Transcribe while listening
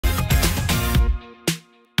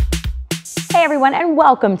Hey everyone, and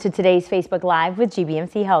welcome to today's Facebook Live with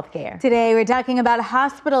GBMC Healthcare. Today we're talking about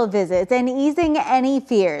hospital visits and easing any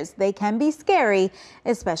fears. They can be scary,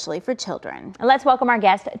 especially for children. Let's welcome our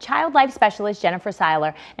guest, Child Life Specialist Jennifer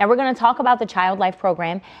Seiler. Now we're going to talk about the Child Life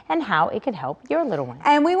program and how it could help your little one.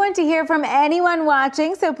 And we want to hear from anyone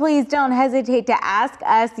watching, so please don't hesitate to ask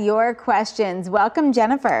us your questions. Welcome,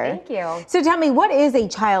 Jennifer. Thank you. So tell me, what is a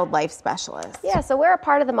Child Life Specialist? Yeah, so we're a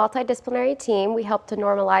part of the multidisciplinary team. We help to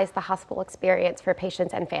normalize the hospital experience for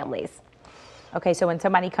patients and families. Okay, so when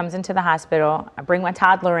somebody comes into the hospital, I bring my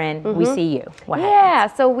toddler in, we see you. What happens? Yeah,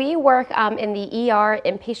 so we work in the ER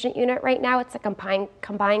inpatient unit right now. It's a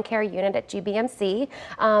combined care unit at GBMC.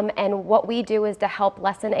 And what we do is to help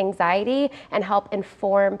lessen anxiety and help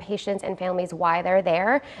inform patients and families why they're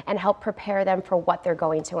there and help prepare them for what they're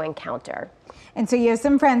going to encounter. And so you have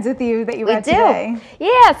some friends with you that you brought today.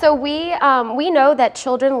 Yeah, so we know that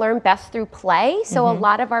children learn best through play. So a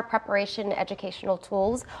lot of our preparation educational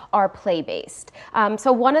tools are play-based.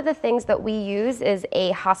 So one of the things that we use is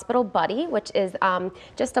a hospital buddy, which is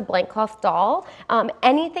just a blank cloth doll.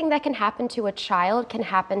 Anything that can happen to a child can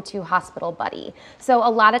happen to hospital buddy. So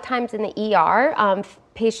a lot of times in the ER,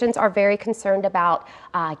 patients are very concerned about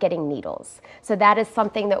getting needles. So that is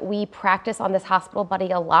something that we practice on this hospital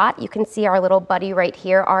buddy a lot. You can see our little buddy right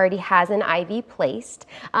here already has an IV placed.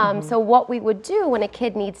 So what we would do when a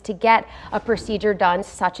kid needs to get a procedure done,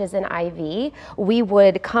 such as an IV, we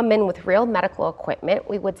would come in with real medical equipment.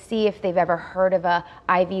 We would see if they've ever heard of a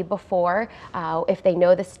IV before, if they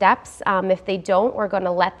know the steps. If they don't, we're going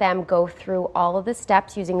to let them go through all of the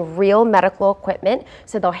steps using real medical equipment.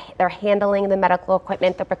 So they're handling the medical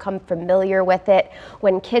equipment, they become familiar with it.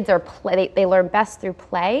 When kids are they learn best through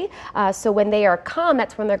play. So when they are calm,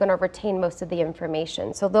 that's when they're going to retain most of the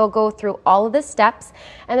information. So they'll go through all of the steps,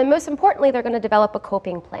 and then most importantly, they're going to develop a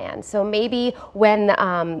coping plan. So maybe when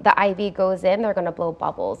the IV goes in, they're going to blow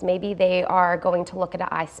bubbles. Maybe they are going to look at an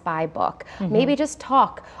I Spy book. Maybe just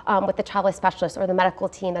talk with the child life specialist or the medical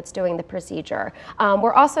team that's doing the procedure.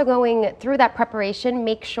 We're also going through that preparation,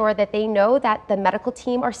 make sure that they know that the medical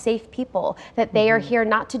team are safe people, that they are here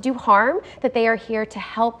not to do harm, that they are here to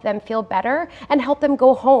help them feel better and help them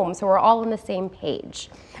go home, so we're all on the same page.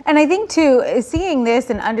 And I think too, seeing this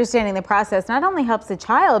and understanding the process not only helps the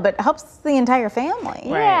child, but helps the entire family.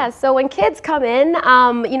 Yeah, so when kids come in,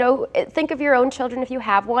 you know, think of your own children if you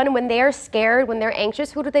have one. When they're scared, when they're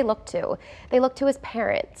anxious, who do they look to? They look to as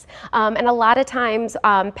parents. And a lot of times,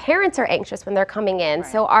 parents are anxious when they're coming in.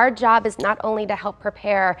 So our job is not only to help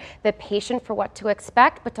prepare the patient for what to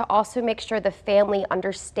expect, but to also make sure the family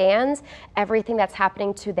understands everything that's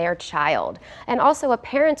happening to their child. And also a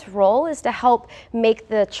parent's role is to help make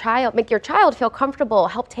your child feel comfortable,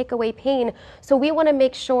 help take away pain. So we want to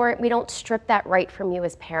make sure we don't strip that right from you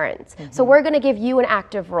as parents. So we're going to give you an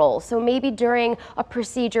active role. So maybe during a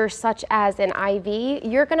procedure such as an IV,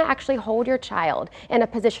 you're going to actually hold your child in a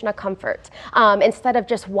position of comfort. Instead of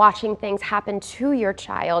just watching things happen to your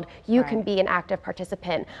child, you can be an active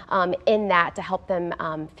participant in that to help them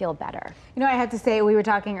feel better. You know, I have to say, we were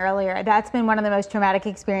talking earlier, that's been one of the most traumatic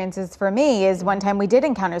experiences for me. Is one time we did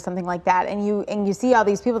encounter something like that, and you see all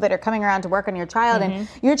these people that are coming around to work on your child, and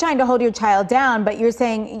you're trying to hold your child down, but you're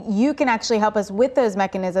saying you can actually help us with those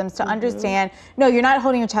mechanisms to understand, no, you're not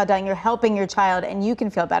holding your child down, you're helping your child, and you can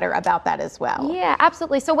feel better about that as well. Yeah,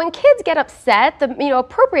 absolutely. So when kids get upset, the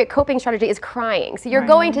appropriate coping strategy is crying. So you're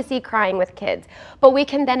going to see crying with kids, but we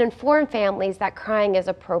can then inform families that crying is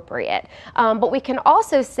appropriate. But we can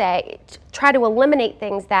also try to eliminate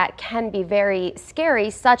things that can be very scary,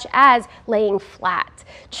 such as laying flat.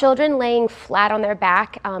 Children laying flat on their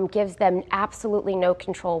back gives them absolutely no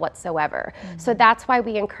control whatsoever. So that's why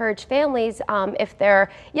we encourage families, if they're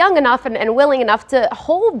young enough and willing enough, to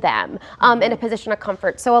hold them in a position of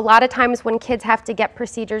comfort. So a lot of times when kids have to get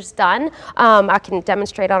procedures done, I can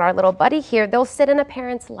demonstrate on our little buddy here, they'll sit in a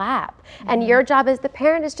parent's lap. And your job as the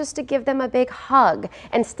parent is just to give them a big hug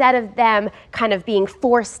instead of them kind of being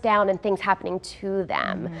forced down and things happening to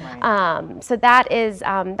them. So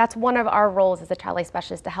that's one of our roles as a child life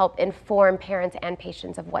specialist, to help inform parents and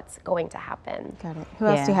patients of what's going to happen. Got it. Who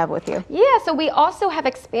else do you have with you? Yeah, so we also have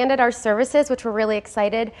expanded our services, which we're really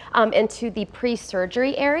excited, into the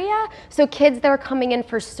pre-surgery area. So kids that are coming in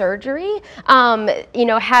for surgery,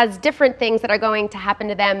 has different things that are going to happen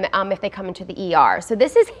to them if they come into the ER. So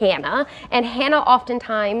this is Hannah, and Hannah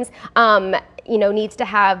oftentimes needs to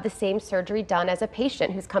have the same surgery done as a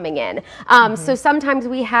patient who's coming in. So sometimes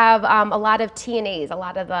we have a lot of TNAs, a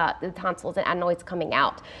lot of the tonsils and adenoids coming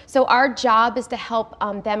out. So our job is to help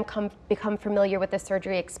them become familiar with the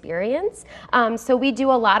surgery experience. So we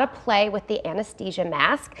do a lot of play with the anesthesia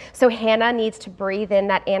mask. So Hannah needs to breathe in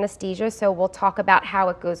that anesthesia. So we'll talk about how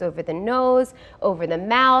it goes over the nose, over the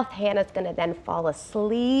mouth. Hannah's going to then fall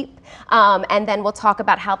asleep. And then we'll talk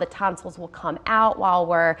about how the tonsils will come out while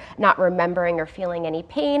we're not remembering or feeling any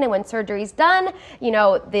pain. And when surgery's done,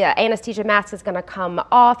 the anesthesia mask is going to come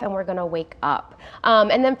off and we're going to wake up.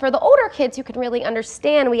 And then for the older kids who can really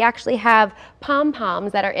understand, we actually have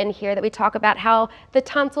pom-poms that are in here that we talk about how the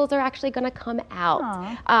tonsils are actually going to come out.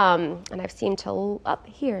 And I've seen up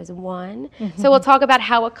here is one. So we'll talk about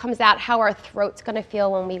how it comes out, how our throat's going to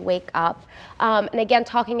feel when we wake up. And again,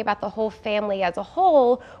 talking about the whole family as a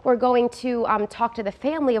whole, we're going to talk to the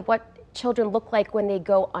family of what children look like when they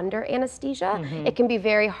go under anesthesia. It can be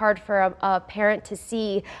very hard for a parent to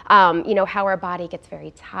see, how our body gets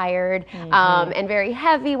very tired and very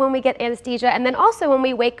heavy when we get anesthesia. And then also when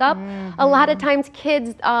we wake up, a lot of times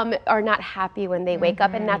kids are not happy when they wake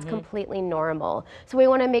up, and that's completely normal. So we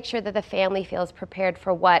want to make sure that the family feels prepared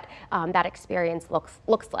for what that experience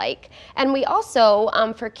looks like. And we also,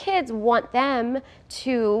 for kids, want them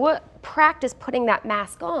to practice putting that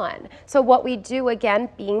mask on. So what we do, again,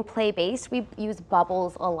 being play-based, we use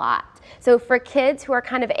bubbles a lot. So for kids who are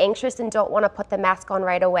kind of anxious and don't want to put the mask on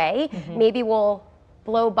right away, maybe we'll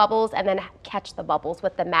blow bubbles and then catch the bubbles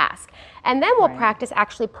with the mask. And then we'll practice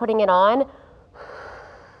actually putting it on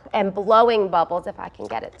and blowing bubbles, if I can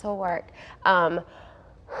get it to work.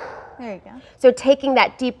 There you go. So taking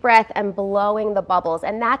that deep breath and blowing the bubbles,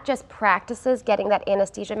 and that just practices getting that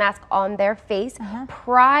anesthesia mask on their face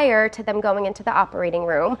prior to them going into the operating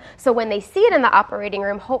room. So when they see it in the operating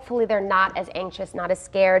room, hopefully they're not as anxious, not as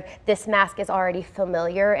scared. This mask is already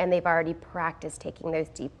familiar and they've already practiced taking those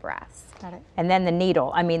deep breaths. Got it. And then the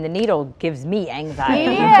needle. I mean, the needle gives me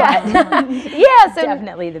anxiety. Yeah. Yeah. So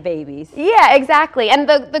definitely the babies. Yeah, exactly. And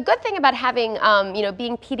the good thing about having,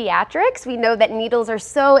 being pediatrics, we know that needles are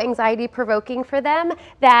so anxiety provoking for them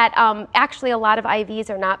that actually a lot of IVs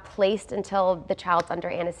are not placed until the child's under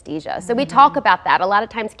anesthesia. So we talk about that. A lot of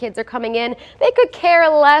times kids are coming in, they could care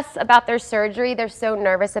less about their surgery. They're so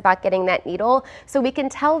nervous about getting that needle. So we can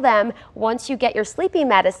tell them once you get your sleeping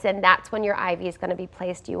medicine, that's when your IV is going to be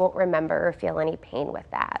placed. You won't remember or feel any pain with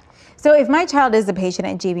that. So if my child is a patient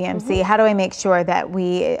at GBMC, how do I make sure that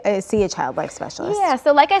we see a child life specialist? Yeah,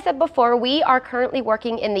 so like I said before, we are currently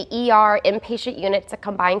working in the ER inpatient unit. It's a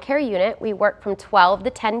combined care unit. We work from 12 to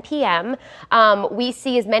 10 p.m. We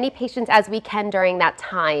see as many patients as we can during that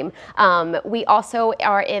time. We also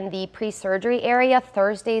are in the pre-surgery area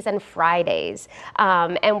Thursdays and Fridays.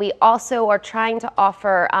 And we also are trying to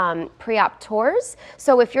offer pre-op tours.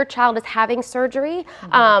 So if your child is having surgery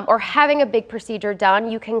or having a big procedure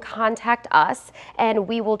done, you can contact us and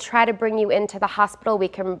we will try to bring you into the hospital. We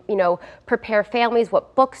can, prepare families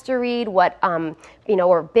what books to read, what,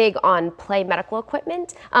 we're big on play medical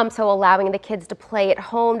equipment. So allowing the kids to play at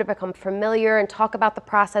home, to become familiar and talk about the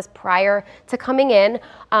process prior to coming in.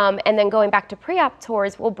 And then going back to pre-op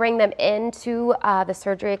tours, we'll bring them into the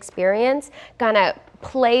surgery experience, gonna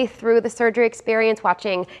play through the surgery experience,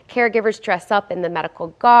 watching caregivers dress up in the medical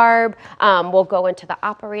garb. We'll go into the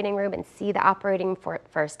operating room and see the operating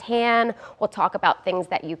firsthand. We'll talk about things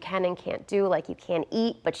that you can and can't do, like you can't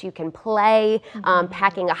eat, but you can play,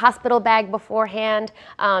 packing a hospital bag beforehand.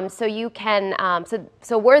 So you can,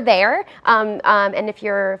 so we're there. And if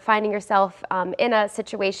you're finding yourself in a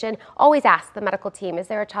situation, always ask the medical team, is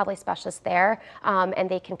there a child life specialist there? And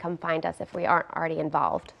they can come find us if we aren't already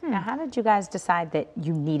involved. Now, how did you guys decide that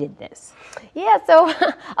you needed this? Yeah, so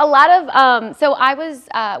a lot of, so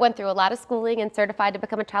I went through a lot of schooling and certified to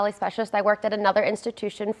become a child life specialist. I worked at another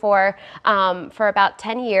institution for about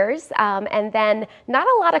 10 years. And then not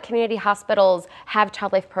a lot of community hospitals have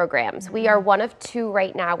child life programs. We are one of 2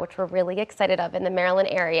 right now, which we're really excited of in the Maryland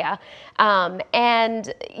area.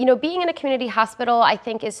 And, being in a community hospital, I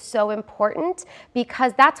think is so important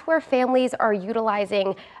because that's where families are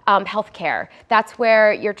utilizing healthcare. That's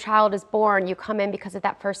where your child is born. You come in because of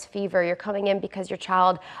that first fever. You're coming in because your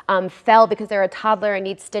child fell because they're a toddler and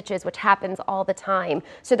needs stitches, which happens all the time.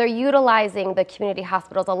 So they're utilizing the community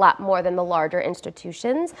hospitals a lot more than the larger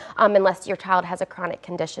institutions, unless your child has a chronic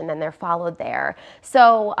condition and they're followed there.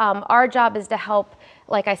 So our job is to help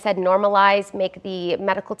like I said, normalize, make the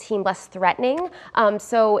medical team less threatening.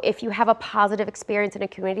 So if you have a positive experience in a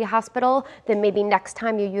community hospital, then maybe next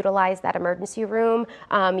time you utilize that emergency room,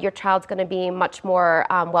 your child's going to be much more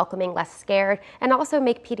welcoming, less scared, and also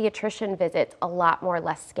make pediatrician visits a lot more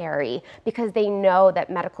less scary because they know that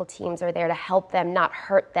medical teams are there to help them, not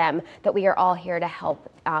hurt them, that we are all here to help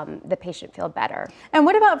the patient feel better. And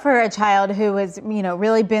what about for a child who has,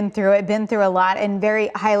 really been through a lot and very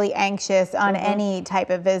highly anxious on any type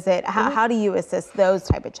of visit? How do you assist those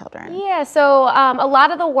type of children? Yeah, so a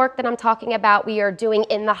lot of the work that I'm talking about we are doing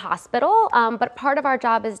in the hospital, but part of our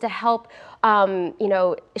job is to help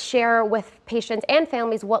share with patients and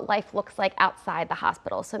families what life looks like outside the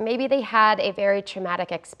hospital. So maybe they had a very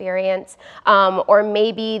traumatic experience, or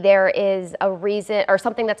maybe there is a reason or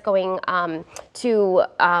something that's going to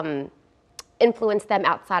influence them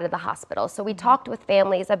outside of the hospital. So we talked with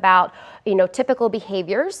families about, typical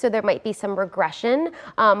behaviors. So there might be some regression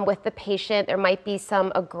with the patient. There might be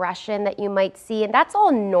some aggression that you might see, and that's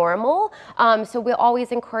all normal. So we'll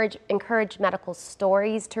always encourage medical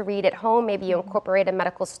stories to read at home. Maybe you incorporate a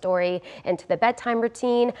medical story into the bedtime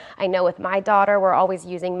routine. I know with my daughter, we're always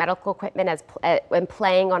using medical equipment and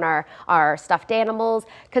playing on our stuffed animals,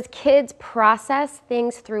 because kids process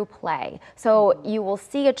things through play. So you will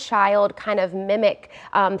see a child kind of mimic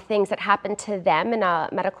things that happen to them in a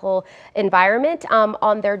medical environment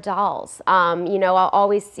on their dolls. I'll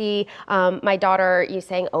always see my daughter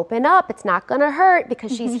saying, "Open up, it's not gonna hurt,"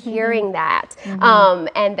 because she's hearing that.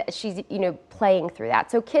 And she's, playing through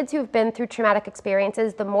that. So kids who've been through traumatic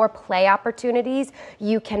experiences, the more play opportunities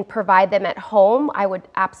you can provide them at home, I would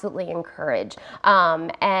absolutely encourage.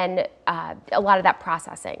 And a lot of that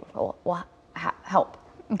processing will help.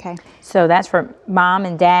 Okay. So that's for mom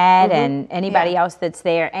and dad and anybody else that's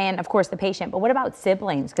there, and of course the patient. But what about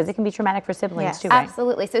siblings? Because it can be traumatic for siblings too, right?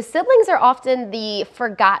 Absolutely. So siblings are often the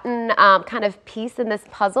forgotten kind of piece in this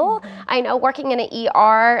puzzle. I know working in an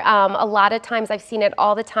ER, a lot of times I've seen it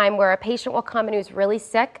all the time where a patient will come in who's really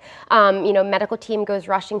sick. Medical team goes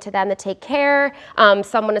rushing to them to take care.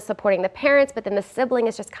 Someone is supporting the parents, but then the sibling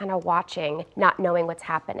is just kind of watching, not knowing what's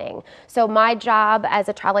happening. So my job as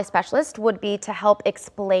a child life specialist would be to help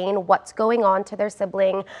explain what's going on to their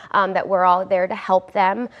sibling, that we're all there to help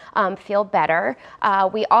them feel better.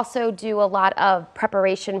 We also do a lot of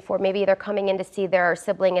preparation for maybe they're coming in to see their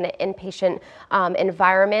sibling in an inpatient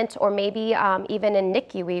environment, or maybe even in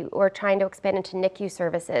NICU. We're trying to expand into NICU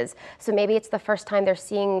services. So maybe it's the first time they're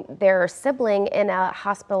seeing their sibling in a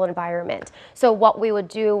hospital environment. So what we would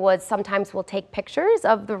do was sometimes we'll take pictures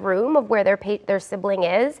of the room of where their sibling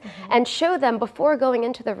is and show them before going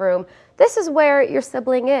into the room, this is where your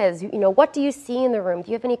sibling is. What do you see in the room?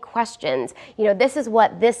 Do you have any questions? This is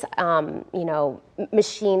what this,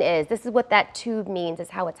 machine is. This is what that tube means, is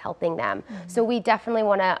how it's helping them. So we definitely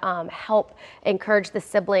want to help encourage the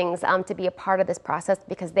siblings to be a part of this process,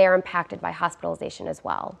 because they're impacted by hospitalization as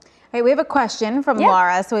well. All right, we have a question from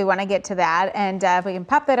Laura, so we want to get to that. And if we can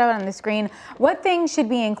pop that out on the screen, what things should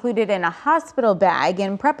be included in a hospital bag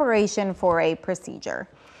in preparation for a procedure?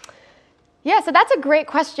 Yeah, so that's a great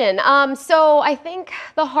question. So I think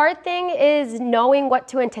the hard thing is knowing what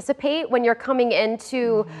to anticipate when you're coming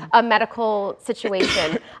into a medical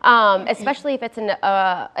situation, especially if it's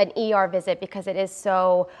an ER visit, because it is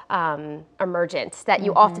so emergent that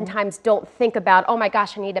you oftentimes don't think about, oh my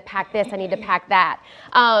gosh, I need to pack this, I need to pack that.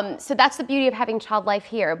 So that's the beauty of having child life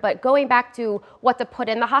here. But going back to what to put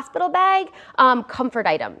in the hospital bag, comfort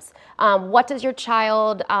items. What does your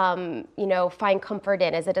child, find comfort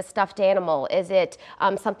in? Is it a stuffed animal? Is it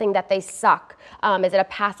something that they suck? Is it a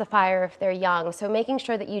pacifier if they're young? So making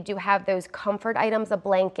sure that you do have those comfort items, a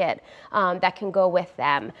blanket that can go with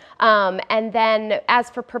them. And then as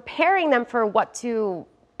for preparing them for what's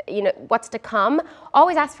to come,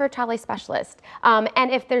 always ask for a child life specialist.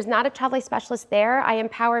 And if there's not a child life specialist there, I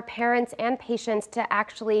empower parents and patients to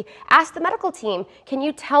actually ask the medical team, can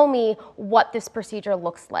you tell me what this procedure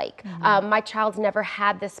looks like? My child's never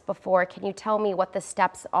had this before. Can you tell me what the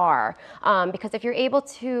steps are? Because if you're able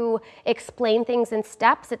to explain things in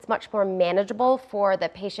steps, it's much more manageable for the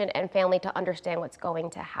patient and family to understand what's going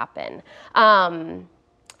to happen.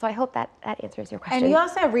 So I hope that answers your question. And you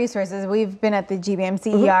also have resources. We've been at the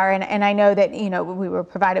GBMC ER, and I know that, we were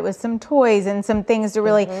provided with some toys and some things to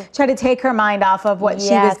really try to take her mind off of what she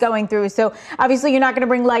was going through. So obviously you're not going to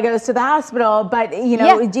bring Legos to the hospital, but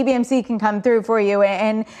GBMC can come through for you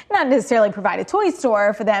and not necessarily provide a toy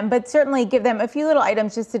store for them, but certainly give them a few little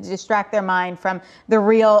items just to distract their mind from the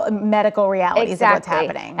real medical realities of what's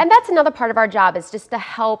happening. And that's another part of our job, is just to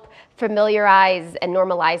help familiarize and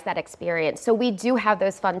normalize that experience. So we do have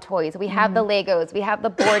those fun fun toys. We have the Legos, we have the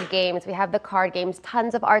board games, we have the card games,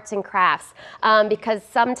 tons of arts and crafts. Because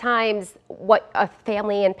sometimes what a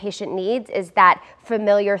family and patient needs is that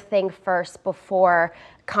familiar thing first before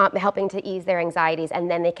helping to ease their anxieties, and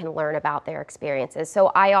then they can learn about their experiences. So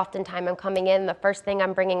I oftentimes am coming in, the first thing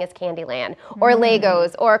I'm bringing is Candyland or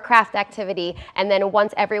Legos or a craft activity, and then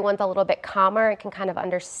once everyone's a little bit calmer and can kind of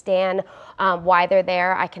understand why they're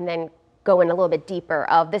there, I can then go in a little bit deeper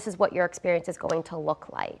of this is what your experience is going to look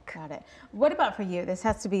like. Got it. What about for you? This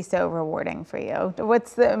has to be so rewarding for you.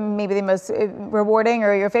 What's maybe the most rewarding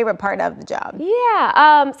or your favorite part of the job?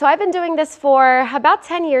 Yeah, so I've been doing this for about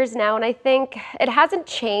 10 years now, and I think it hasn't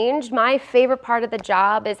changed. My favorite part of the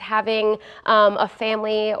job is having a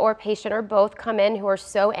family or patient or both come in who are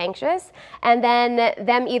so anxious, and then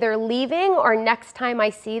them either leaving or next time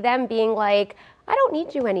I see them being like, I don't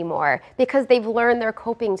need you anymore, because they've learned their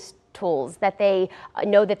coping tools, that they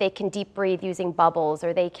know that they can deep breathe using bubbles,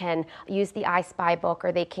 or they can use the I Spy book,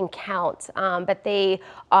 or they can count, but they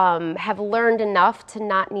have learned enough to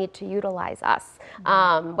not need to utilize us,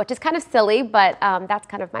 which is kind of silly, but that's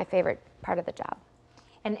kind of my favorite part of the job.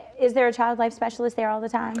 And is there a child life specialist there all the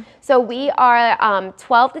time? So we are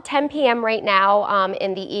 12 to 10 p.m. right now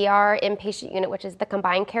in the ER inpatient unit, which is the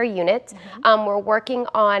combined care unit. We're working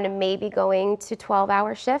on maybe going to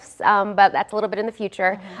 12-hour shifts, but that's a little bit in the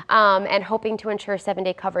future, and hoping to ensure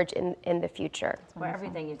 7-day coverage in the future. For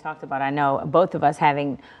everything you talked about, I know both of us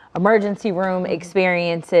having emergency room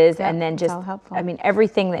experiences, and then just, I mean,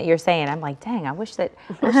 everything that you're saying, I'm like, dang, I wish that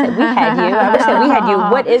we had you. I wish that we had you.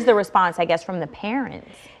 What is the response, I guess, from the parents?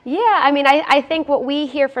 Yeah, I mean, I think what we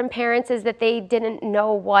hear from parents is that they didn't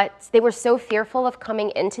know they were so fearful of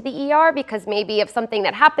coming into the ER because maybe of something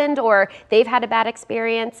that happened, or they've had a bad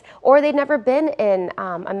experience, or they've never been in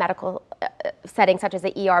a medical setting such as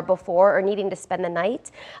the ER before, or needing to spend the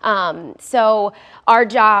night. So our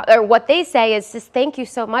job, or what they say is just thank you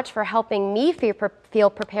so much for helping me feel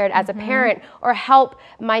prepared as a parent, or help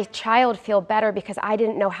my child feel better because I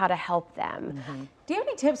didn't know how to help them. Do you have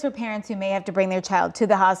any tips for parents who may have to bring their child to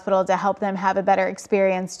the hospital to help them have a better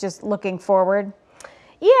experience just looking forward?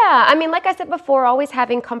 Yeah, I mean, like I said before, always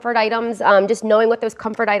having comfort items, just knowing what those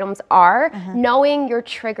comfort items are, knowing your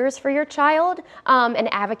triggers for your child, and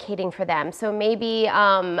advocating for them. So maybe,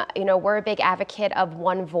 you know, we're a big advocate of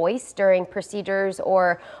one voice during procedures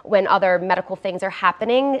or when other medical things are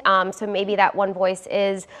happening. So maybe that one voice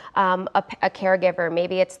is a caregiver.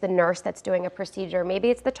 Maybe it's the nurse that's doing a procedure.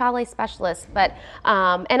 Maybe it's the child life specialist. But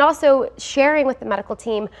and also sharing with the medical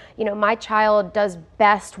team, you know, my child does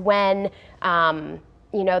best when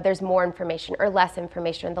you know, there's more information or less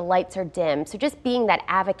information, the lights are dim. So just being that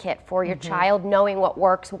advocate for your child, knowing what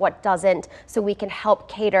works, what doesn't, so we can help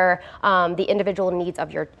cater the individual needs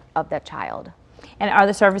of that child. And are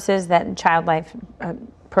the services that Child Life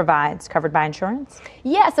provides covered by insurance?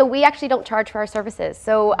 Yeah, so we actually don't charge for our services.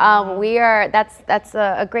 So that's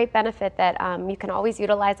a great benefit that you can always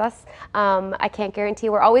utilize us. I can't guarantee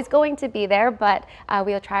we're always going to be there, but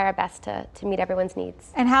we'll try our best to meet everyone's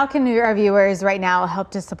needs. And how can our viewers right now help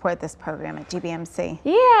to support this program at GBMC?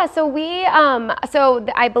 Yeah, so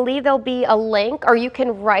I believe there'll be a link, or you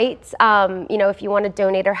can write, you know, if you want to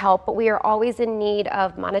donate or help, but we are always in need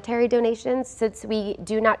of monetary donations. Since we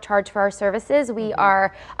do not charge for our services, we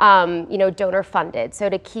are you know, donor funded. So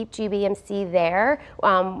to keep GBMC there,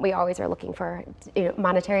 we always are looking for, you know,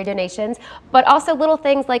 monetary donations, but also little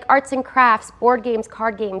things like arts and crafts, board games,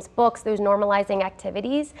 card games, books, those normalizing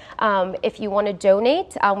activities. If you want to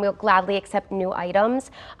donate, we'll gladly accept new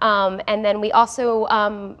items. And then we also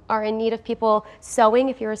are in need of people sewing.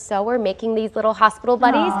 If you're a sewer, making these little hospital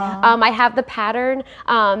buddies. I have the pattern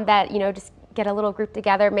that, you know, just get a little group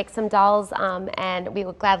together, make some dolls, and we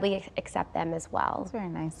will gladly accept them as well. That's very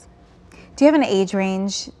nice. Do you have an age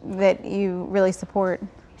range that you really support?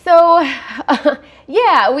 So,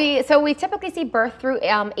 yeah, we typically see birth through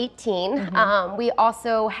 18. We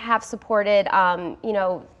also have supported, you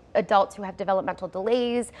know, adults who have developmental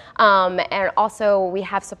delays, and also we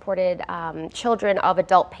have supported children of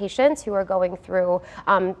adult patients who are going through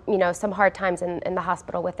you know, some hard times in the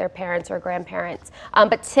hospital with their parents or grandparents.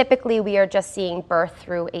 But typically we are just seeing birth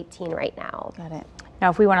through 18 right now. Got it. Now,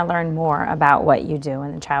 if we want to learn more about what you do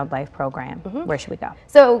in the Child Life program, where should we go?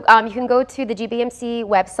 So you can go to the GBMC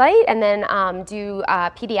website and then do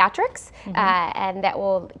pediatrics, and that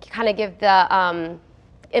will kind of give the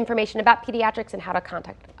information about pediatrics and how to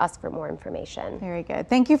contact us for more information. Very good.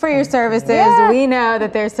 Thank you for your services. Yeah. We know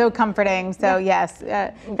that they're so comforting. So yes,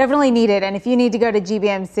 definitely needed. And if you need to go to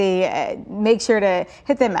GBMC, make sure to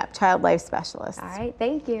hit them up, Child Life Specialists. All right.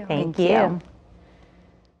 Thank you. Thank you.